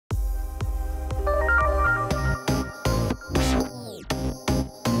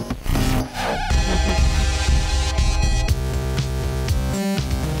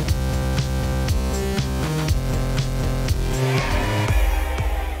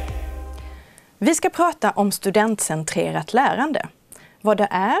Vi ska prata om studentcentrerat lärande, vad det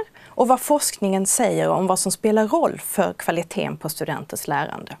är och vad forskningen säger om vad som spelar roll för kvaliteten på studenters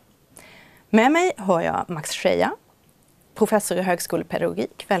lärande. Med mig har jag Max Scheja, professor i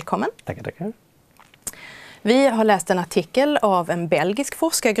högskolepedagogik. Välkommen! Tackar, tackar. Vi har läst en artikel av en belgisk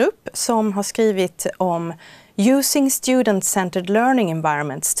forskargrupp som har skrivit om Using student-centered learning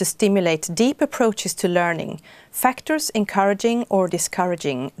environments to stimulate deep approaches to learning, factors encouraging or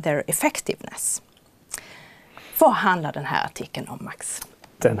discouraging their effectiveness. Vad handlar den här artikeln om, Max?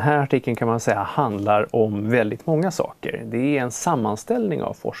 Den här artikeln kan man säga handlar om väldigt många saker. Det är en sammanställning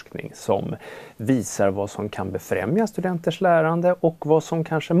av forskning som visar vad som kan befrämja studenters lärande och vad som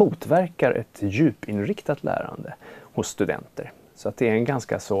kanske motverkar ett djupinriktat lärande hos studenter. Så att det är en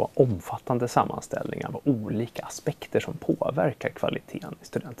ganska så omfattande sammanställning av olika aspekter som påverkar kvaliteten i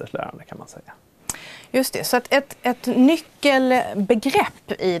studenters lärande, kan man säga. Just det, så att ett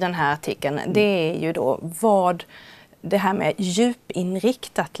nyckelbegrepp i den här artikeln, det är ju då vad det här med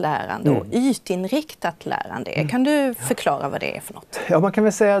djupinriktat lärande och ytinriktat lärande är. Kan du förklara vad det är för något? Ja, man kan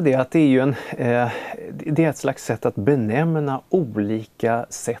väl säga det att det är ju det är ett slags sätt att benämna olika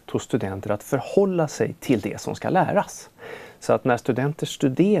sätt hos studenter att förhålla sig till det som ska läras. Så att när studenter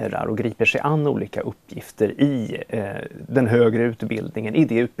studerar och griper sig an olika uppgifter i den högre utbildningen, i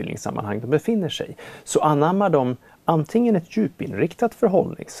det utbildningssammanhang de befinner sig i, så anammar de antingen ett djupinriktat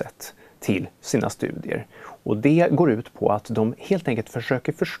förhållningssätt till sina studier. Och det går ut på att de helt enkelt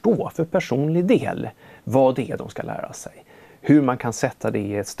försöker förstå för personlig del vad det är de ska lära sig. Hur man kan sätta det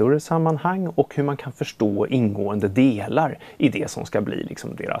i ett större sammanhang och hur man kan förstå ingående delar i det som ska bli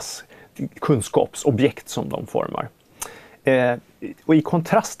liksom deras kunskapsobjekt som de formar. Och i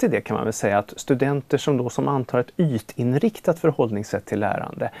kontrast till det kan man väl säga att studenter som antar ett ytinriktat förhållningssätt till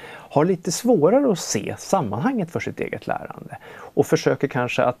lärande har lite svårare att se sammanhanget för sitt eget lärande och försöker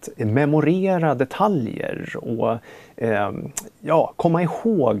kanske att memorera detaljer och komma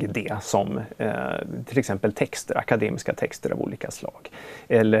ihåg det som till exempel texter, akademiska texter av olika slag.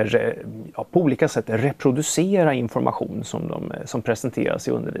 Eller på olika sätt reproducera information som presenteras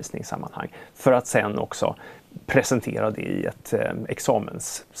i undervisningssammanhang för att sen också presentera det i ett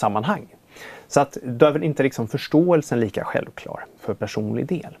examenssammanhang. Så att då är väl inte liksom förståelsen lika självklar för personlig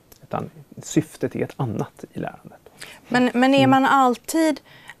del, utan syftet är ett annat i lärandet. Men är man alltid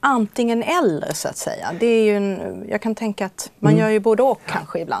antingen eller, så att säga? Det är ju jag kan tänka att man gör ju både och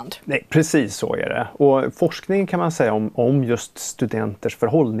kanske ibland. Nej, precis så är det. Och forskning kan man säga om just studenters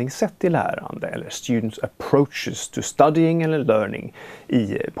förhållningssätt till lärande, eller students approaches to studying eller learning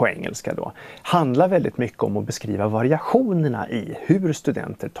på engelska då, handlar väldigt mycket om att beskriva variationerna i hur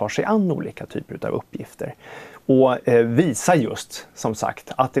studenter tar sig an olika typer av uppgifter. Och visar just, som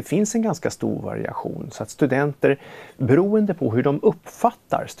sagt, att det finns en ganska stor variation, så att studenter, beroende på hur de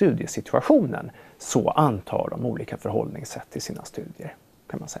uppfattar studiesituationen, så antar de olika förhållningssätt till sina studier,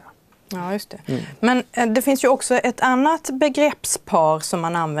 kan man säga. Ja, just det. Men det finns ju också ett annat begreppspar som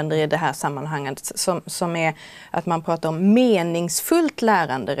man använder i det här sammanhanget som är att man pratar om meningsfullt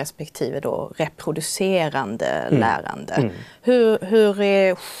lärande respektive då reproducerande lärande.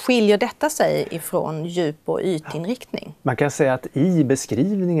 Hur skiljer detta sig ifrån djup- och ytinriktning? Man kan säga att i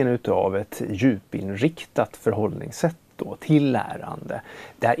beskrivningen utav ett djupinriktat förhållningssätt till lärande,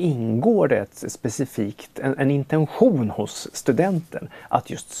 där ingår det ett specifikt, en intention hos studenten att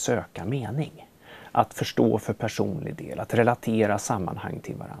just söka mening. Att förstå för personlig del, att relatera sammanhang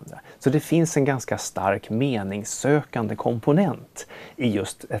till varandra. Så det finns en ganska stark meningssökande komponent i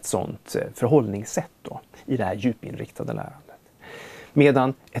just ett sådant förhållningssätt då, i det här djupinriktade lärandet.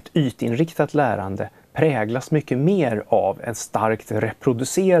 Medan ett ytinriktat lärande präglas mycket mer av en starkt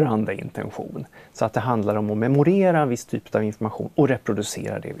reproducerande intention. Så att det handlar om att memorera en viss typ av information och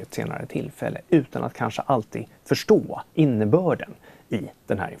reproducera det vid ett senare tillfälle utan att kanske alltid förstå innebörden i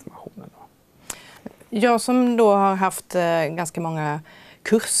den här informationen. Jag som då har haft ganska många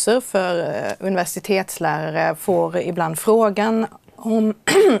kurser för universitetslärare får ibland frågan om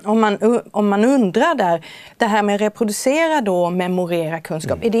man undrar där, det här med reproducera då och memorera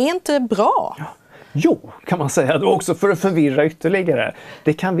kunskap, är det inte bra? Ja. Jo, kan man säga då också, för att förvirra ytterligare.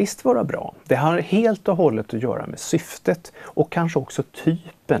 Det kan visst vara bra. Det har helt och hållet att göra med syftet och kanske också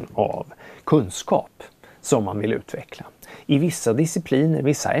typen av kunskap som man vill utveckla. I vissa discipliner,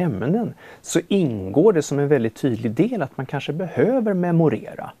 vissa ämnen, så ingår det som en väldigt tydlig del att man kanske behöver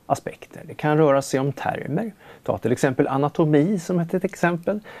memorera aspekter. Det kan röra sig om termer. Ta till exempel anatomi som ett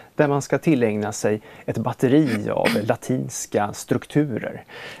exempel, där man ska tillägna sig ett batteri av latinska strukturer.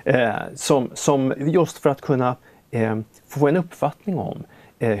 Som just för att kunna få en uppfattning om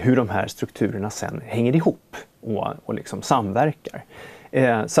hur de här strukturerna sen hänger ihop och liksom samverkar.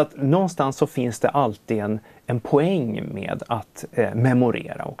 Så att någonstans så finns det alltid en poäng med att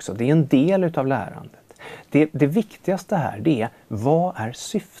memorera också. Det är en del utav lärandet. Det viktigaste här, det är vad är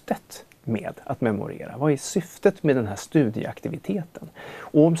syftet med att memorera? Vad är syftet med den här studieaktiviteten?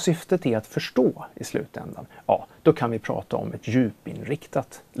 Och om syftet är att förstå i slutändan, ja, då kan vi prata om ett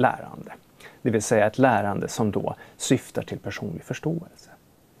djupinriktat lärande. Det vill säga ett lärande som då syftar till personlig förståelse.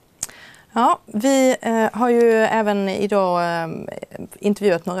 Ja, vi har ju även idag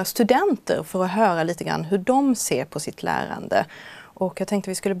intervjuat några studenter för att höra lite grann hur de ser på sitt lärande. Och jag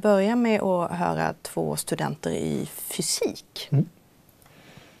tänkte vi skulle börja med att höra 2 studenter i fysik.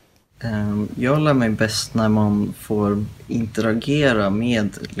 Jag lär mig bäst när man får interagera med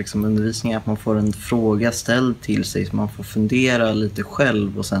undervisningen, att man får en fråga ställd till sig så man får fundera lite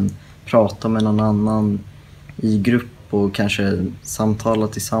själv och sen prata med någon annan i grupp och kanske samtala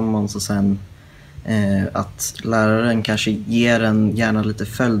tillsammans och sen att läraren kanske ger en gärna lite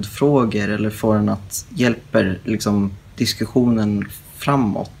följdfrågor eller får en att hjälper diskussionen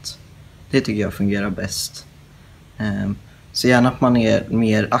framåt. Det tycker jag fungerar bäst. Så gärna att man är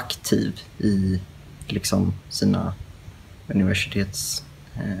mer aktiv i sina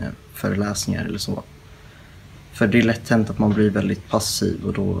universitetsföreläsningar eller så. För det är lätt hänt att man blir väldigt passiv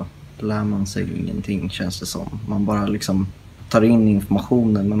och då lär man sig ingenting, känns det som. Man bara tar in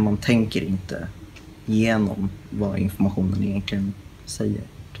informationen men man tänker inte igenom vad informationen egentligen säger.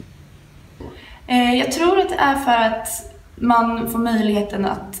 Jag tror att det är för att man får möjligheten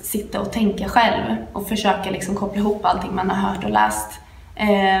att sitta och tänka själv och försöka koppla ihop allting man har hört och läst.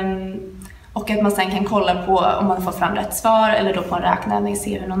 Och att man sen kan kolla på om man får fram rätt svar eller då på en räkneövning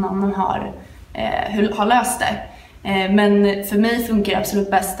se hur någon annan har löst det. Men för mig funkar det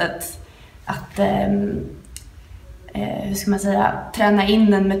absolut bäst att hur ska man säga, träna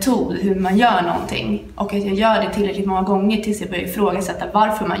in en metod hur man gör någonting och att jag gör det tillräckligt många gånger tills jag börjar ifrågasätta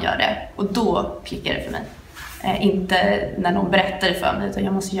varför man gör det och då klickar det för mig. Inte när någon berättar det för mig utan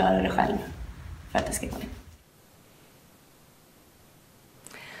jag måste göra det själv för att det ska gå in.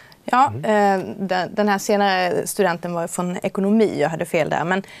 Ja, den här senare studenten var från ekonomi, jag hade fel där.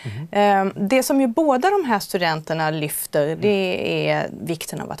 Men det som ju båda de här studenterna lyfter, det är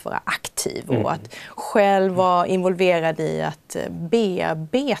vikten av att vara aktiv och att själv vara involverad i att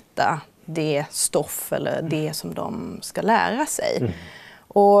bearbeta det stoff eller det som de ska lära sig.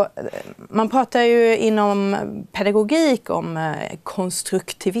 Och man pratar ju inom pedagogik om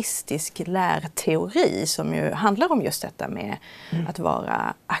konstruktivistisk lärteori som ju handlar om just detta med att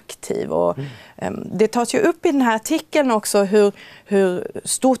vara aktiv. Och det tas ju upp i den här artikeln också hur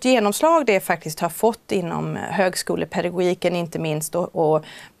stort genomslag det faktiskt har fått inom högskolepedagogiken inte minst och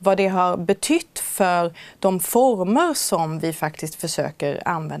vad det har betytt för de former som vi faktiskt försöker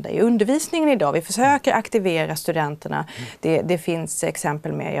använda i undervisningen idag. Vi försöker aktivera studenterna. Det finns exempel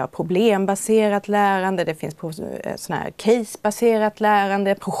med problembaserat lärande, det finns sån här casebaserat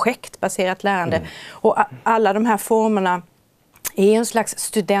lärande, projektbaserat lärande och alla de här formerna är en slags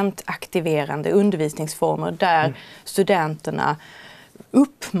studentaktiverande undervisningsformer där studenterna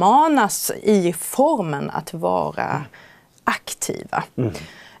uppmanas i formen att vara aktiva.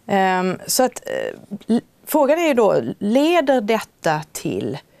 Så att frågan är ju då, leder detta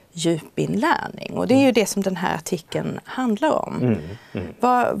till djupinlärning? Och det är ju det som den här artikeln handlar om.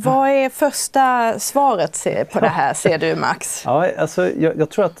 Vad är första svaret på det här, ser du, Max? Ja, alltså, jag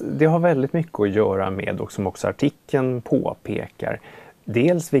tror att det har väldigt mycket att göra med, och som också artikeln påpekar,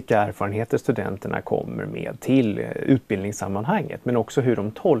 dels vilka erfarenheter studenterna kommer med till utbildningssammanhanget, men också hur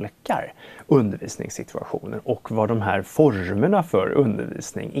de tolkar undervisningssituationen och vad de här formerna för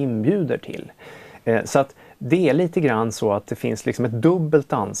undervisning inbjuder till. Så att det är lite grann så att det finns ett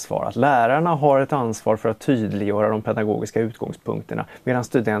dubbelt ansvar. Att lärarna har ett ansvar för att tydliggöra de pedagogiska utgångspunkterna medan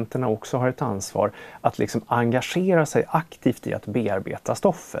studenterna också har ett ansvar att engagera sig aktivt i att bearbeta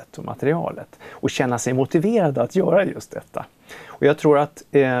stoffet och materialet och känna sig motiverade att göra just detta. Och jag tror att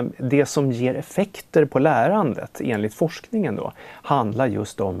det som ger effekter på lärandet enligt forskningen då handlar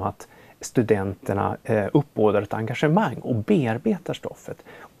just om att studenterna uppbådar ett engagemang och bearbetar stoffet.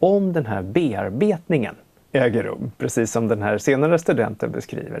 Om den här bearbetningen äger rum, precis som den här senare studenten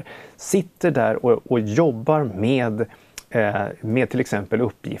beskriver, sitter där och jobbar med till exempel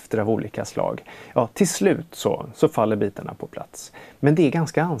uppgifter av olika slag. Ja, till slut så faller bitarna på plats. Men det är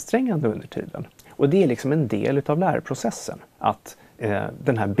ganska ansträngande under tiden. Och det är en del av lärprocessen att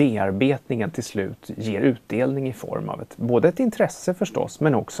den här bearbetningen till slut ger utdelning i form av både ett intresse förstås,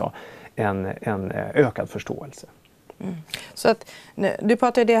 men också en ökad förståelse. Så att, du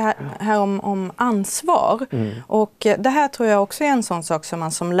pratar ju det här om ansvar och det här tror jag också är en sån sak som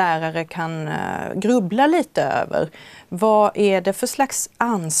man som lärare kan grubbla lite över. Vad är det för slags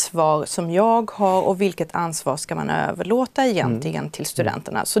ansvar som jag har och vilket ansvar ska man överlåta egentligen till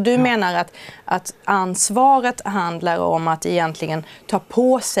studenterna? Så du menar att ansvaret handlar om att egentligen ta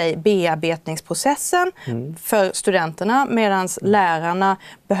på sig bearbetningsprocessen för studenterna medan lärarna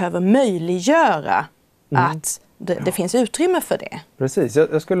behöver möjliggöra att det finns utrymme för det. Precis,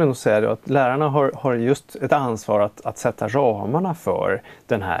 jag skulle nog säga då att lärarna har just ett ansvar att sätta ramarna för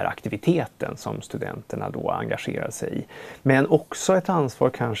den här aktiviteten som studenterna då engagerar sig i. Men också ett ansvar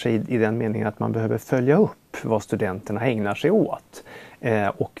kanske i den meningen att man behöver följa upp vad studenterna ägnar sig åt.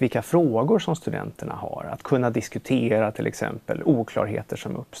 Och vilka frågor som studenterna har. Att kunna diskutera till exempel oklarheter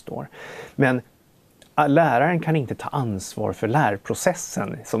som uppstår. Men läraren kan inte ta ansvar för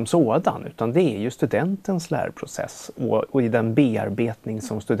lärprocessen som sådan, utan det är ju studentens lärprocess och i den bearbetning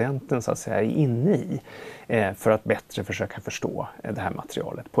som studenten så att säga är inne i för att bättre försöka förstå det här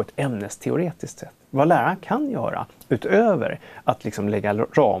materialet på ett ämnesteoretiskt sätt. Vad läraren kan göra utöver att liksom lägga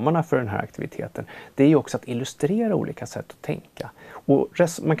ramarna för den här aktiviteten, det är ju också att illustrera olika sätt att tänka. Och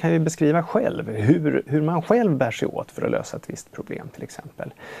man kan ju beskriva själv hur man själv bär sig åt för att lösa ett visst problem till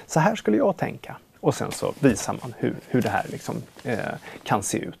exempel. Så här skulle jag tänka. Och sen så visar man hur det här liksom, kan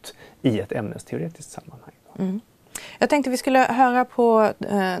se ut i ett ämnesteoretiskt sammanhang. Jag tänkte vi skulle höra på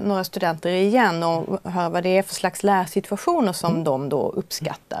några studenter igen och höra vad det är för slags lärsituationer som de då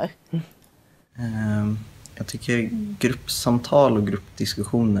uppskattar. Jag tycker gruppsamtal och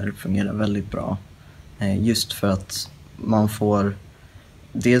gruppdiskussioner fungerar väldigt bra. Just för att man får,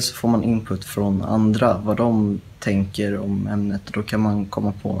 dels får man input från andra, vad de tänker om ämnet. Då kan man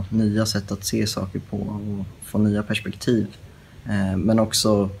komma på nya sätt att se saker på och få nya perspektiv. Men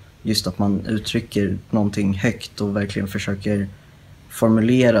också just att man uttrycker någonting högt och verkligen försöker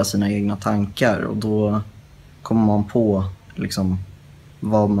formulera sina egna tankar. Och då kommer man på liksom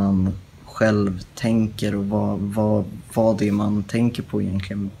vad man själv tänker och vad det man tänker på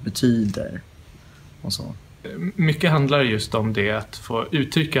egentligen betyder. Och så. Mycket handlar just om det, att få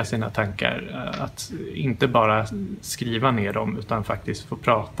uttrycka sina tankar, att inte bara skriva ner dem utan faktiskt få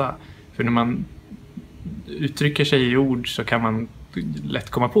prata. För när man uttrycker sig i ord så kan man lätt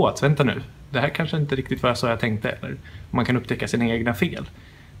komma på att vänta nu, det här kanske inte riktigt var så jag tänkte, eller man kan upptäcka sina egna fel,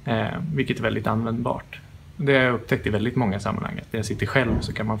 vilket är väldigt användbart. Det har jag upptäckt i väldigt många sammanhang, att när jag sitter själv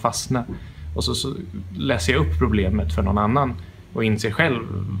så kan man fastna och så läser jag upp problemet för någon annan och inser själv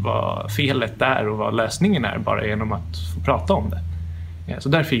vad felet är och vad lösningen är bara genom att få prata om det. Så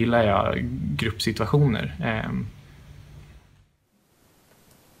därför gillar jag gruppsituationer.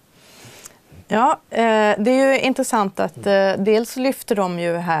 Ja, det är ju intressant att dels lyfter de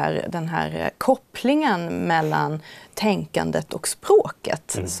ju här den här kopplingen mellan tänkandet och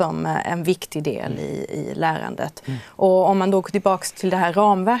språket som en viktig del i lärandet. Och om man då går tillbaka till det här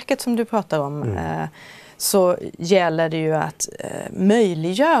ramverket som du pratar om, så gäller det ju att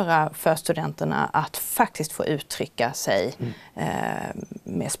möjliggöra för studenterna att faktiskt få uttrycka sig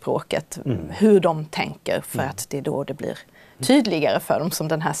med språket, hur de tänker, för att det är då det blir tydligare för dem, som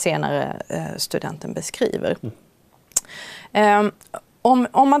den här senare studenten beskriver.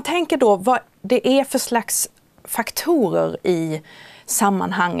 Om man tänker då vad det är för slags faktorer i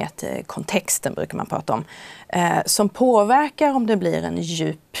sammanhanget, kontexten brukar man prata om, som påverkar om det blir en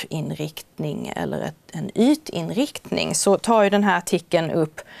djupinriktning eller en ytinriktning, så tar ju den här artikeln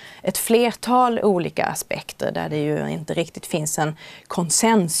upp ett flertal olika aspekter där det ju inte riktigt finns en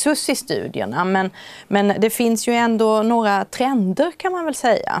konsensus i studierna. Men det finns ju ändå några trender, kan man väl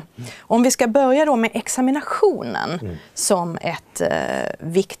säga. Om vi ska börja då med examinationen som ett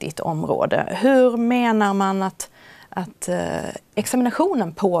viktigt område. Hur menar man att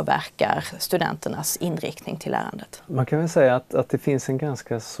examinationen påverkar studenternas inriktning till lärandet? Man kan väl säga att det finns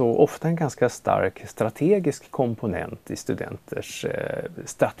ofta en ganska stark strategisk komponent i studenters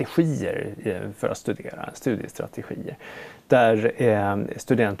strategier för att studera, studiestrategier. Där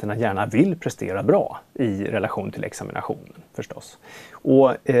studenterna gärna vill prestera bra i relation till examinationen förstås.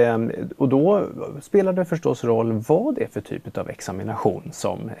 Och då spelar det förstås roll vad det är för typ av examination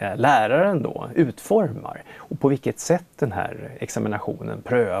som läraren då utformar och på vilket sätt den här examinationen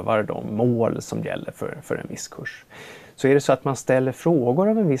prövar de mål som gäller för en viss kurs. Så är det så att man ställer frågor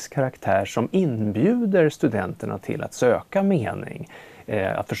av en viss karaktär som inbjuder studenterna till att söka mening,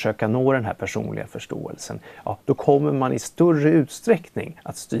 att försöka nå den här personliga förståelsen, ja, då kommer man i större utsträckning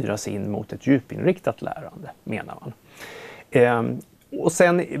att styras in mot ett djupinriktat lärande, menar man. Och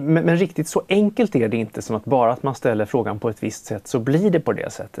sen, men riktigt så enkelt är det inte som att bara att man ställer frågan på ett visst sätt så blir det på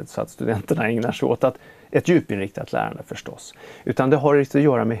det sättet så att studenterna ägnar sig åt ett djupinriktat lärande förstås. Utan det har att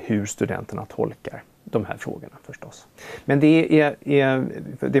göra med hur studenterna tolkar de här frågorna förstås. Men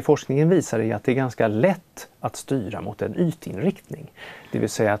det forskningen visar är att det är ganska lätt att styra mot en ytinriktning. Det vill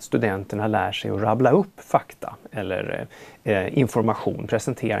säga att studenterna lär sig att rabbla upp fakta eller information,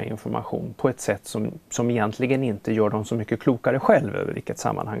 presentera information på ett sätt som egentligen inte gör dem så mycket klokare själv över vilket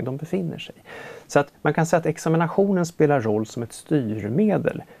sammanhang de befinner sig. Så att man kan säga att examinationen spelar roll som ett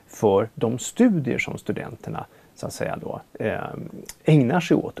styrmedel för de studier som studenterna så att säga då, ägnar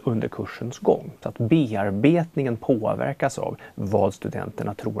sig åt under kursens gång. Så att bearbetningen påverkas av vad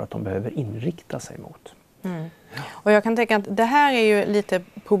studenterna tror att de behöver inrikta sig mot. Mm. Och jag kan tänka att det här är ju lite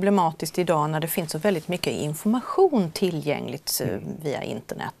problematiskt idag när det finns så väldigt mycket information tillgängligt via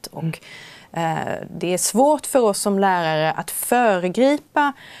internet. Och det är svårt för oss som lärare att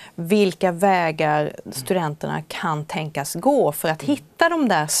föregripa vilka vägar studenterna kan tänkas gå för att hitta de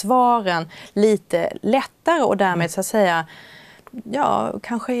där svaren lite lättare och därmed så att säga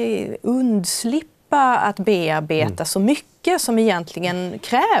kanske undslippa att bearbeta så mycket som egentligen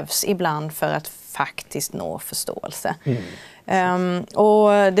krävs ibland för att faktiskt nå förståelse.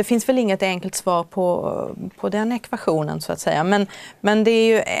 Och det finns väl inget enkelt svar på den ekvationen så att säga. Men det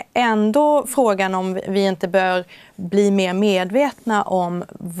är ju ändå frågan om vi inte bör bli mer medvetna om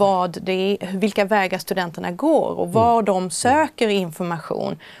vilka vägar studenterna går och var de söker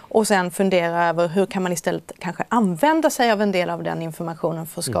information. Och sen fundera över hur kan man istället kanske använda sig av en del av den informationen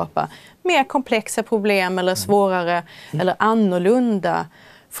för att skapa mer komplexa problem eller svårare eller annorlunda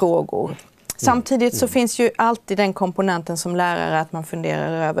frågor. Samtidigt så finns ju alltid den komponenten som lärare att man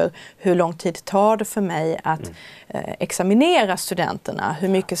funderar över hur lång tid tar det för mig att examinera studenterna. Hur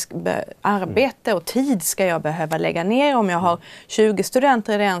mycket arbete och tid ska jag behöva lägga ner? Om jag har 20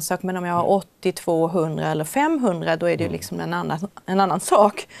 studenter är det en sak, men om jag har 80, 200 eller 500 då är det ju liksom en annan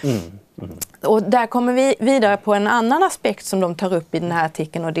sak. Och där kommer vi vidare på en annan aspekt som de tar upp i den här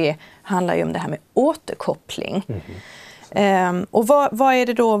artikeln och det handlar ju om det här med återkoppling. Och vad är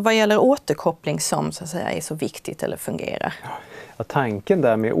det då vad gäller återkoppling som så att säga är så viktigt eller fungerar? Ja, tanken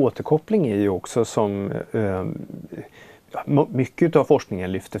där med återkoppling är ju också som mycket av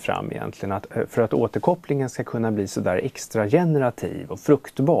forskningen lyfter fram egentligen att för att återkopplingen ska kunna bli så där extra generativ och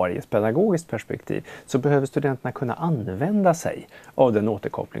fruktbar i ett pedagogiskt perspektiv så behöver studenterna kunna använda sig av den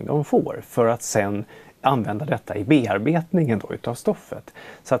återkoppling de får för att sen använda detta i bearbetningen då utav stoffet.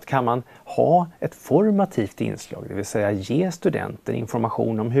 Så att kan man ha ett formativt inslag, det vill säga ge studenter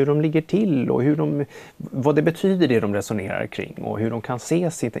information om hur de ligger till och vad det betyder det de resonerar kring och hur de kan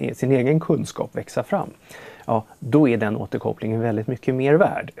se sin egen kunskap växa fram. Ja, då är den återkopplingen väldigt mycket mer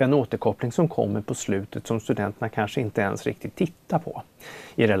värd. En återkoppling som kommer på slutet som studenterna kanske inte ens riktigt tittar på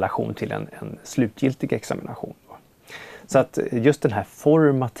i relation till en slutgiltig examination. Så att just den här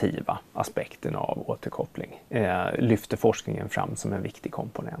formativa aspekten av återkoppling lyfter forskningen fram som en viktig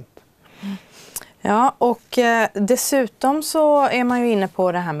komponent. Ja, och dessutom så är man ju inne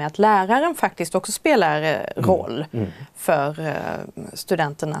på det här med att läraren faktiskt också spelar roll för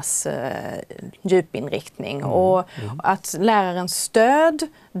studenternas djupinriktning och att lärarens stöd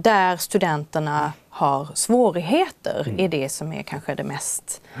där studenterna har svårigheter är det som är kanske det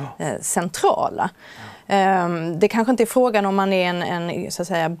mest centrala. Det kanske inte är frågan om man är en så att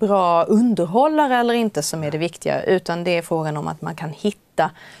säga, bra underhållare eller inte som är det viktiga utan det är frågan om att man kan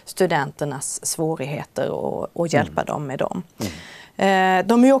hitta studenternas svårigheter och hjälpa dem med dem.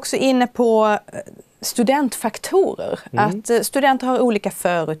 De är också inne på studentfaktorer. Att studenter har olika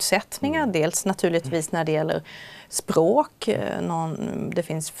förutsättningar. Dels naturligtvis när det gäller språk. Det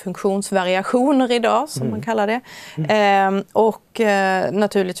finns funktionsvariationer idag som man kallar det. Och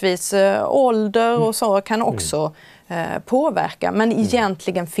naturligtvis ålder och så kan också påverka. Men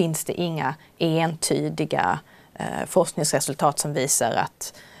egentligen finns det inga entydiga forskningsresultat som visar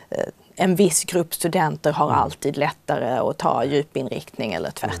att en viss grupp studenter har alltid lättare att ta djupinriktning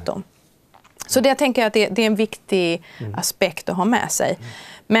eller tvärtom. Så det tänker jag att det är en viktig aspekt att ha med sig.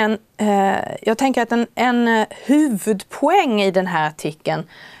 Men jag tänker att en huvudpoäng i den här artikeln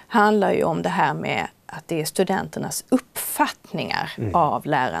handlar ju om det här med att det är studenternas uppfattningar av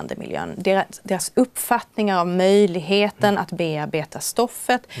lärandemiljön. Deras uppfattningar av möjligheten att bearbeta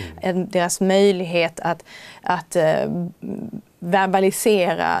stoffet, deras möjlighet att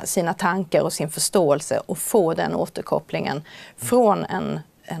verbalisera sina tankar och sin förståelse och få den återkopplingen från en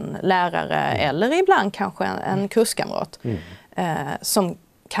lärare eller ibland kanske en kurskamrat som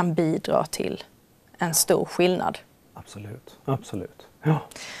kan bidra till en stor skillnad. Absolut, absolut. Ja.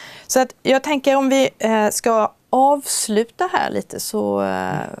 Så att jag tänker om vi ska avsluta här lite så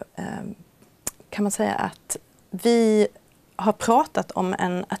kan man säga att vi har pratat om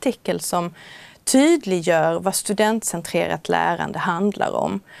en artikel som tydliggör vad studentcentrerat lärande handlar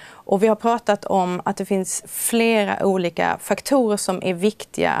om. Och vi har pratat om att det finns flera olika faktorer som är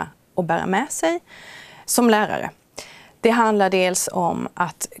viktiga att bära med sig som lärare. Det handlar dels om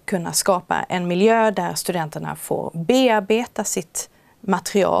att kunna skapa en miljö där studenterna får bearbeta sitt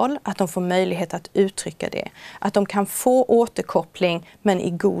material, att de får möjlighet att uttrycka det, att de kan få återkoppling men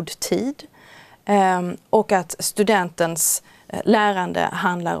i god tid. Och att studentens lärande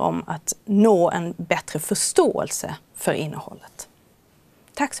handlar om att nå en bättre förståelse för innehållet.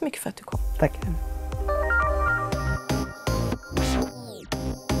 Tack så mycket för att du kom. Tack.